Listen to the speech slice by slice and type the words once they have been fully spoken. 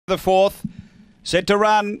the fourth. Set to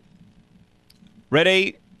run.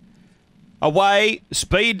 Ready. Away,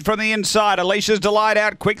 speed from the inside. Alicia's Delight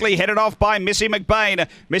out quickly, headed off by Missy McBain.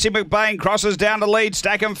 Missy McBain crosses down to lead.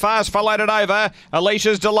 Stack 'em Fast followed it over.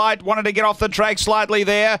 Alicia's Delight wanted to get off the track slightly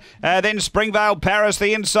there. Then Springvale Paris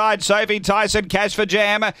the inside. Sophie Tyson, Cash for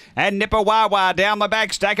Jam. And Nippawawa down the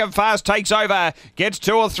back. Stack 'em Fast takes over. Gets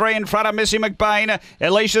 2 or 3 in front of Missy McBain.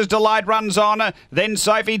 Alicia's Delight runs on. Then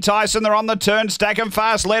Sophie Tyson, they're on the turn. Stack 'em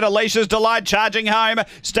Fast led. Alicia's Delight charging home.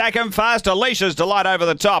 Stack 'em Fast. Alicia's Delight over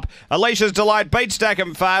the top. Alicia's Delight beat Stack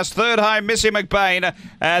 'em Fast. Third home, Missy McBain.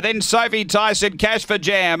 Then Sophie Tyson, Cash for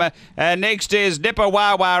Jam. Next is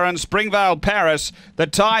Nippawawa and Springvale Paris. The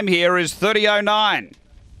time here is 30:09.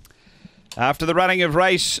 After the running of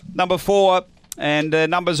race number 4, and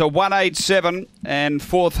numbers are 187 and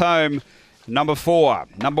fourth home, number 4.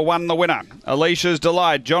 Number 1, the winner, Alicia's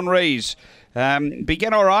Delight. John Rees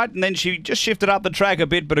began all right, and then she just shifted up the track a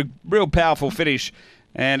bit, but a real powerful finish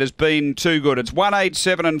and has been too good. It's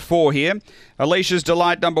 187 and 4 here. Alicia's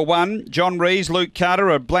Delight, number 1. John Rees, Luke Carter,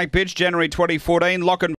 a Black Bitch, January 2014. Lock and